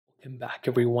Welcome back,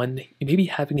 everyone. You may be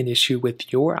having an issue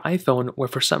with your iPhone where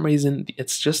for some reason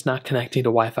it's just not connecting to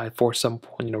Wi-Fi for some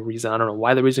reason. I don't know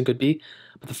why the reason could be,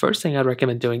 but the first thing I'd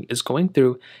recommend doing is going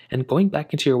through and going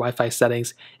back into your Wi-Fi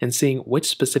settings and seeing which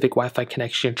specific Wi-Fi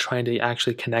connection you're trying to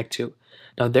actually connect to.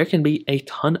 Now, there can be a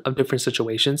ton of different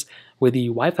situations where the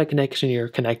Wi-Fi connection you're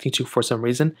connecting to for some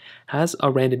reason has a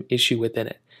random issue within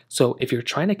it. So if you're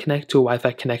trying to connect to a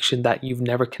Wi-Fi connection that you've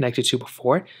never connected to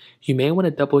before, you may want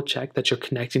to double check that you're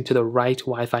connecting to the right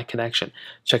Wi-Fi connection.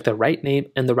 Check the right name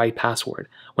and the right password.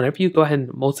 Whenever you go ahead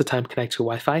and most of the time connect to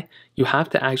Wi-Fi, you have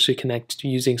to actually connect to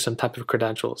using some type of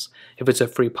credentials. If it's a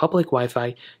free public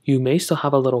Wi-Fi, you may still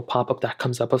have a little pop-up that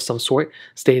comes up of some sort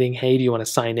stating, hey, do you want to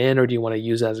sign in or do you want to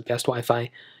use it as a guest Wi-Fi?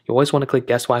 You always want to click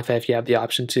guest Wi-Fi if you have the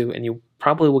option to, and you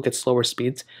probably will get slower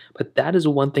speeds, but that is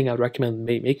one thing I would recommend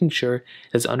making sure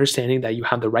is understanding that you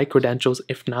have the right credentials.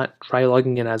 If not, try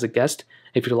logging in as a guest.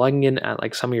 If you're logging in at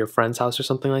like some of your friend's house or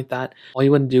something like that, all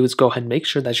you want to do is go ahead and make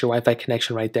sure that your Wi-Fi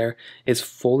connection right there is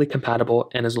fully compatible,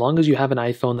 and as long as you have an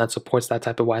iPhone that supports that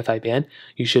type of Wi-Fi band,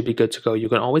 you should be good to go. You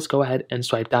can always go ahead and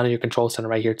swipe down on your control center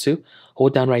right here too.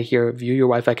 Hold down right here, view your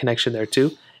Wi-Fi connection there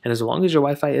too, and as long as your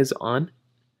Wi-Fi is on,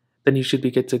 then you should be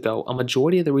good to go. A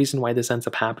majority of the reason why this ends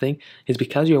up happening is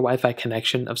because your Wi-Fi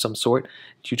connection of some sort,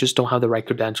 you just don't have the right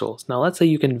credentials. Now, let's say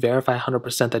you can verify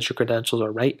 100% that your credentials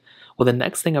are right. Well, the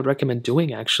next thing I'd recommend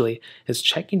doing actually is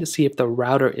checking to see if the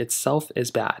router itself is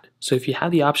bad. So if you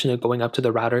have the option of going up to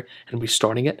the router and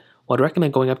restarting it, well, I'd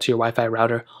recommend going up to your Wi-Fi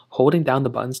router, holding down the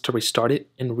buttons to restart it,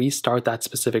 and restart that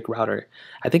specific router.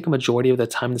 I think a majority of the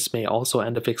time this may also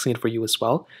end up fixing it for you as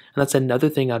well, and that's another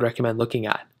thing I'd recommend looking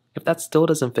at. If that still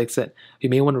doesn't fix it, you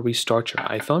may want to restart your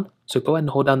iPhone. So go ahead and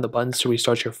hold down the buttons to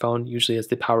restart your phone, usually as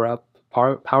the power up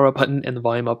button and the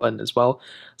volume up button as well.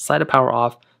 Slide the power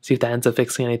off, see if that ends up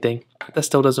fixing anything. If that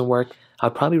still doesn't work,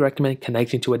 I'd probably recommend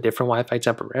connecting to a different Wi-Fi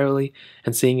temporarily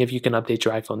and seeing if you can update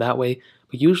your iPhone that way.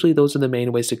 But usually those are the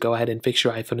main ways to go ahead and fix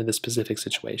your iPhone in this specific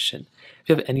situation. If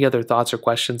you have any other thoughts or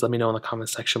questions, let me know in the comment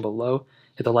section below.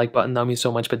 Hit the like button, that means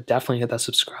so much, but definitely hit that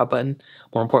subscribe button.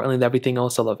 More importantly than everything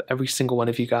else, I love every single one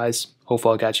of you guys.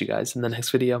 Hopefully I'll catch you guys in the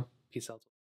next video. Peace out.